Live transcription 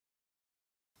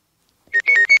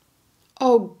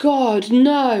Oh God,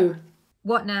 no.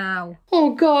 What now?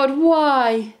 Oh God,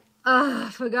 why?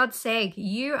 Ugh, for God's sake,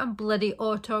 you and bloody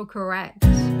autocorrect.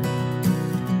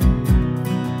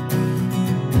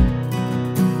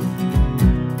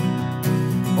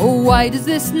 Oh, why does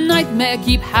this nightmare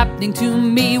keep happening to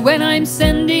me when I'm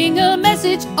sending a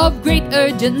message of great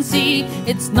urgency?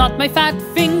 It's not my fat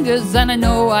fingers and I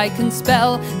know I can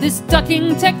spell. This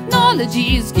ducking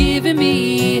technology is giving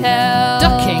me hell.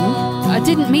 Ducking? I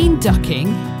didn't mean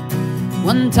ducking.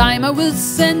 One time I was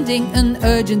sending an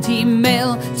urgent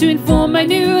email to inform my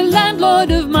new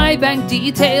landlord of my bank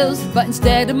details, but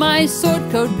instead of my sort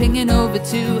code pinging over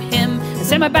to him, I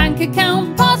sent my bank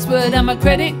account password and my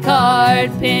credit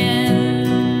card PIN.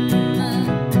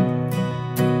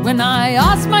 When I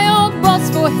asked my old boss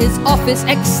for his office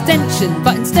extension,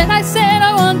 but instead I said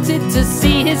I wanted to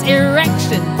see his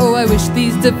erection. Oh, I wish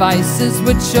these devices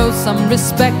would show some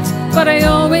respect, but I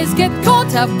always get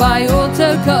caught up by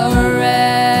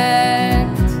autocorrect.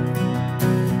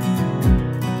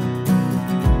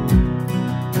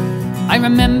 I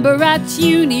remember at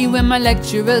uni when my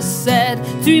lecturer said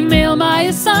to email my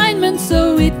assignment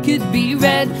so it could be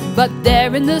read, but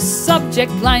there in the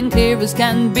subject line, clear as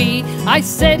can be, I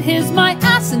said here's my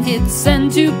ass and hit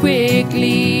send too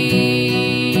quickly.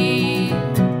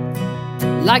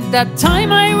 Like that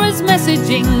time I was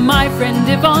messaging my friend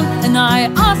Yvonne, and I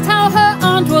asked how her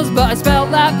aunt was, but I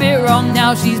spelled that bit wrong.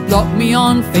 Now she's blocked me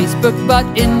on Facebook, but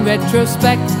in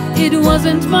retrospect, it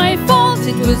wasn't my fault,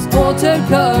 it was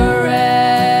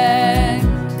autocorrect.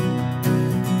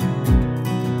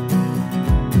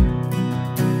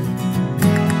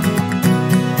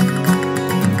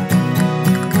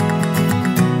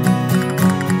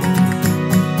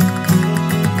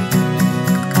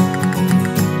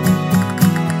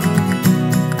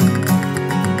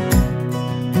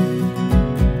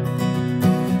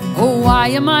 Oh, why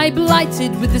am I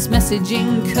blighted with this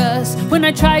messaging curse? When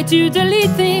I try to delete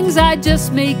things, I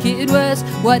just make it worse.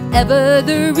 Whatever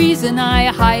the reason, I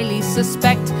highly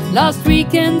suspect. Last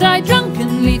weekend I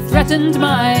drunkenly threatened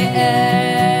my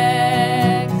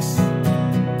ex.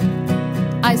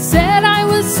 I said I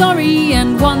was sorry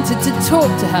and wanted to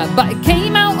talk to her, but it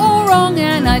came out all wrong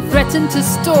and I threatened to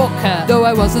stalk her. Though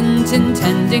I wasn't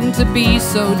intending to be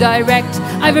so direct,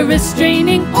 I've a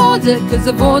restraining order cause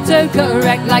of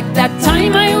autocorrect. Like that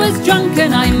time I was drunk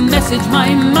and I messaged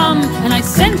my mum, and I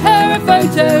sent her a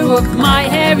photo of my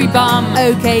hairy bum.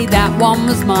 Okay, that one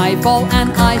was my fault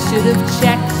and I should have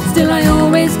checked. Still I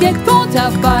always get caught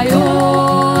up by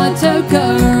autocorrect.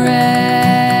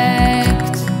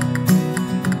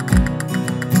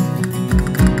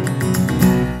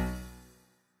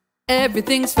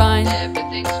 Everything's fine,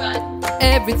 everything's fine,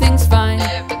 everything's fine,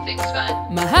 everything's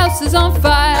fine. My house is on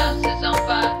fire,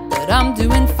 but I'm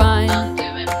doing fine, I'm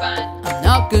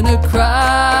not gonna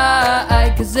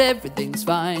cry, cause everything's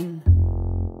fine.